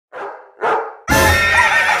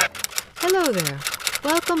Hello there.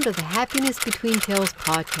 Welcome to the Happiness Between Tales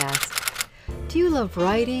podcast. Do you love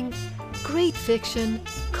writing, great fiction,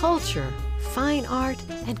 culture, fine art,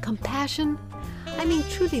 and compassion? I mean,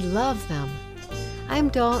 truly love them. I'm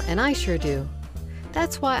dull, and I sure do.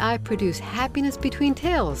 That's why I produce Happiness Between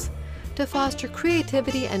Tales, to foster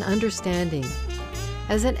creativity and understanding.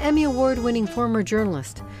 As an Emmy Award-winning former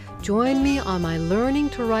journalist, join me on my learning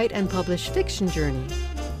to write and publish fiction journey.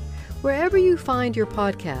 Wherever you find your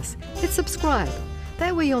podcasts, hit subscribe.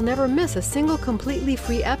 That way you'll never miss a single completely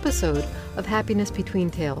free episode of Happiness Between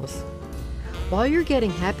Tales. While you're getting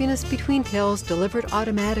Happiness Between Tales delivered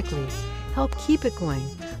automatically, help keep it going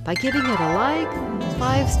by giving it a like,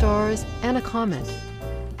 5 stars, and a comment.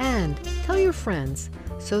 And tell your friends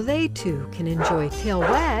so they too can enjoy Tale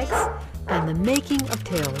Wags and the making of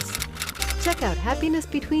tales. Check out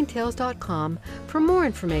happinessbetweentales.com for more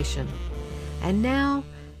information. And now,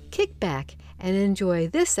 kick back and enjoy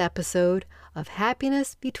this episode of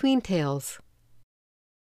Happiness Between Tales.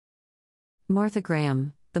 Martha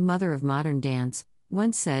Graham, the mother of modern dance,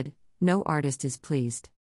 once said, "No artist is pleased.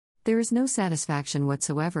 There is no satisfaction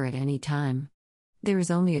whatsoever at any time. There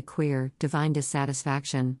is only a queer, divine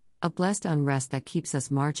dissatisfaction, a blessed unrest that keeps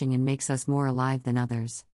us marching and makes us more alive than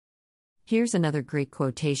others." Here's another Greek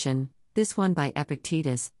quotation, this one by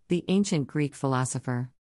Epictetus, the ancient Greek philosopher.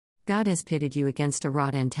 "God has pitted you against a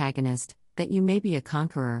wrought antagonist, that you may be a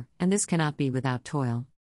conqueror, and this cannot be without toil."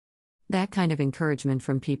 That kind of encouragement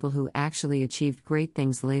from people who actually achieved great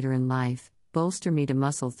things later in life bolster me to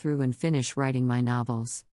muscle through and finish writing my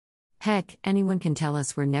novels. Heck, anyone can tell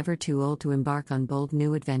us we're never too old to embark on bold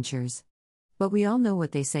new adventures. But we all know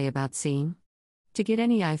what they say about seeing. To get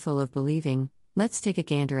any eyeful of believing, let's take a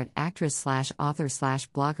gander at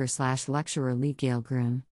actress/author/blogger/lecturer Gale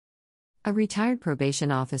Gruen. A retired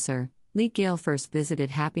probation officer, Gale first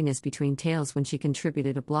visited Happiness Between Tales when she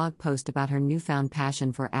contributed a blog post about her newfound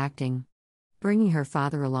passion for acting. Bringing her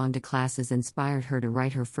father along to classes inspired her to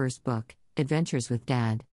write her first book, Adventures with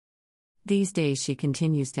Dad. These days she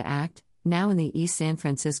continues to act, now in the East San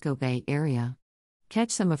Francisco Bay Area.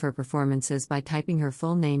 Catch some of her performances by typing her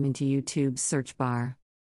full name into YouTube's search bar.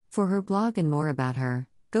 For her blog and more about her,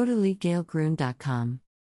 go to legalegruen.com.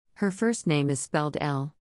 Her first name is spelled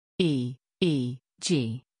L-E-E-G-A-L-E,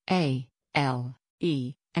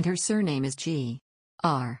 and her surname is G-R-U-E-N.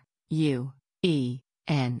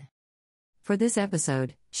 For this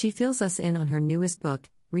episode, she fills us in on her newest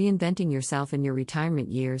book, Reinventing Yourself in Your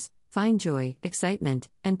Retirement Years, Find Joy, Excitement,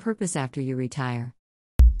 and Purpose After You Retire.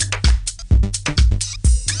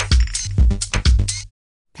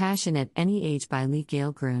 Passion at Any Age by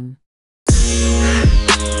Gale Gruen.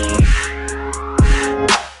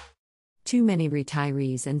 Too many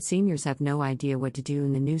retirees and seniors have no idea what to do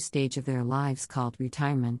in the new stage of their lives called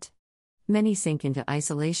retirement. Many sink into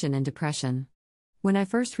isolation and depression. When I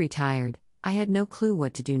first retired, I had no clue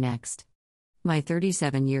what to do next. My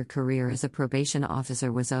 37-year career as a probation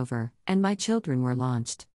officer was over, and my children were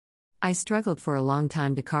launched. I struggled for a long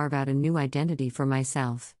time to carve out a new identity for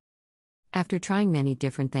myself. After trying many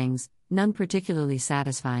different things, none particularly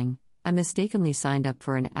satisfying, I mistakenly signed up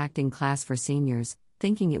for an acting class for seniors,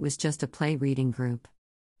 thinking it was just a play reading group.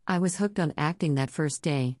 I was hooked on acting that first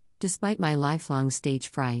day, despite my lifelong stage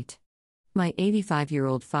fright. My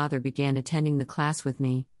 85-year-old father began attending the class with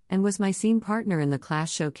me, and was my scene partner in the class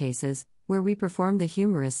showcases, where we performed the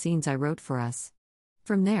humorous scenes I wrote for us.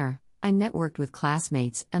 From there, I networked with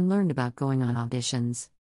classmates and learned about going on auditions.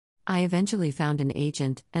 I eventually found an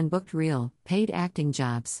agent and booked real, paid acting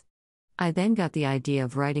jobs. I then got the idea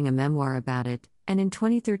of writing a memoir about it, and in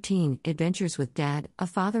 2013, Adventures with Dad, a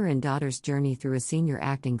father and daughter's journey through a senior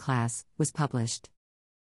acting class, was published.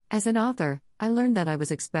 As an author, I learned that I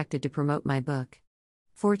was expected to promote my book.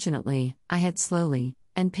 Fortunately, I had slowly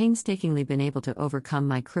and painstakingly been able to overcome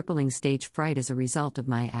my crippling stage fright as a result of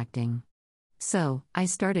my acting. So, I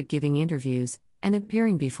started giving interviews and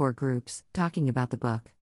appearing before groups, talking about the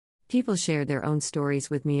book. People shared their own stories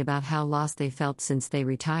with me about how lost they felt since they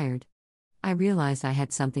retired. I realized I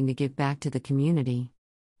had something to give back to the community.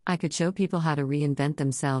 I could show people how to reinvent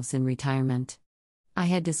themselves in retirement. I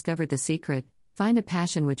had discovered the secret: find a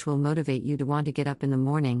passion which will motivate you to want to get up in the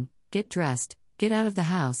morning, get dressed, get out of the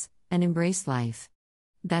house, and embrace life.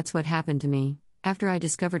 That's what happened to me, after I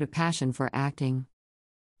discovered a passion for acting.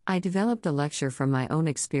 I developed a lecture from my own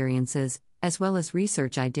experiences, as well as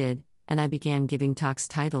research I did, and I began giving talks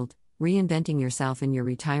titled, Reinventing Yourself in Your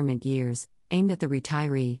Retirement Years, aimed at the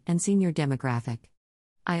retiree and senior demographic.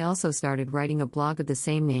 I also started writing a blog of the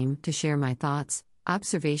same name to share my thoughts,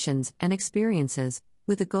 observations, and experiences,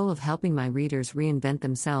 with the goal of helping my readers reinvent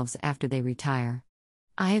themselves after they retire.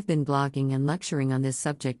 I have been blogging and lecturing on this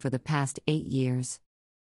subject for the past 8 years.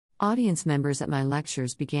 Audience members at my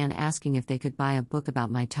lectures began asking if they could buy a book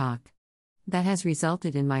about my talk. That has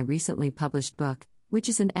resulted in my recently published book, which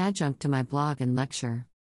is an adjunct to my blog and lecture.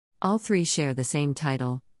 All three share the same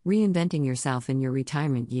title, Reinventing Yourself in Your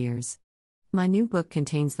Retirement Years. My new book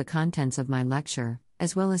contains the contents of my lecture,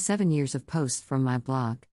 as well as 7 years of posts from my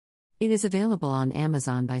blog. It is available on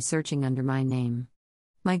Amazon by searching under my name.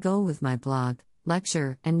 My goal with my blog,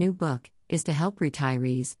 lecture, and new book is to help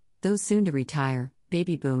retirees, those soon to retire,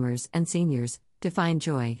 baby boomers, and seniors, to find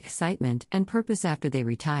joy, excitement, and purpose after they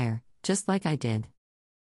retire, just like I did.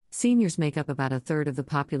 Seniors make up about a third of the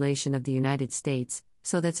population of the United States,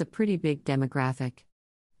 so that's a pretty big demographic.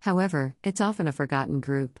 However, it's often a forgotten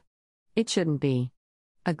group. It shouldn't be.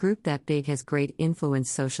 A group that big has great influence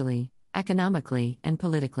socially, economically, and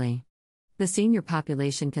politically. The senior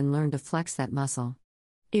population can learn to flex that muscle.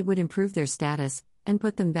 It would improve their status, and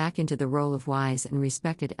put them back into the role of wise and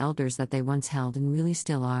respected elders that they once held and really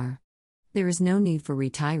still are. There is no need for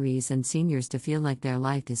retirees and seniors to feel like their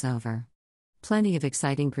life is over. Plenty of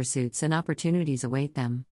exciting pursuits and opportunities await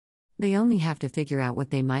them. They only have to figure out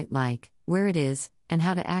what they might like, where it is, and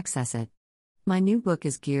how to access it. My new book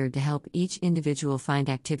is geared to help each individual find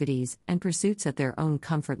activities and pursuits at their own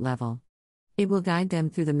comfort level. It will guide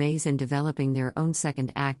them through the maze in developing their own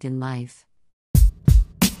second act in life.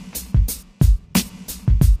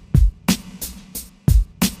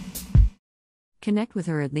 Connect with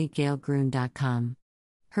her at GaleGruen.com.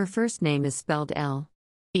 Her first name is spelled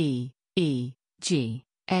L-E-E-G-A-L-E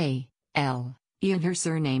and her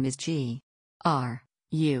surname is G-R-U-E-N.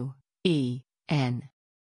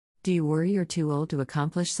 Do you worry you're too old to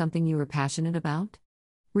accomplish something you are passionate about?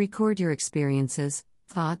 Record your experiences,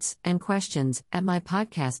 thoughts, and questions at my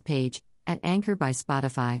podcast page at Anchor by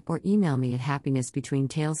Spotify or email me at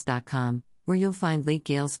happinessbetweentales.com, where you'll find Lee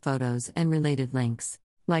Gale's photos and related links.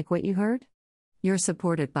 Like what you heard? Your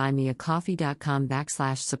support at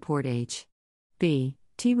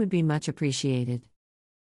buymeacoffee.com/support-HBT would be much appreciated.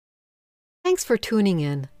 Thanks for tuning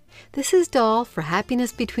in. This is Doll for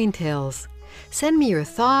Happiness Between Tales. Send me your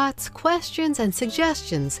thoughts, questions, and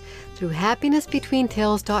suggestions through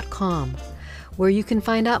happinessbetweentales.com, where you can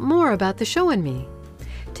find out more about the show and me.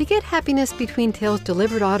 To get Happiness Between Tales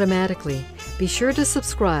delivered automatically, be sure to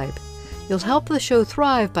subscribe. You'll help the show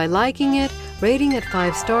thrive by liking it, rating it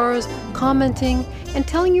 5 stars, commenting, and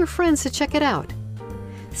telling your friends to check it out.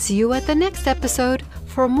 See you at the next episode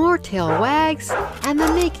for more tale wags and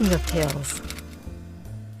the making of tales.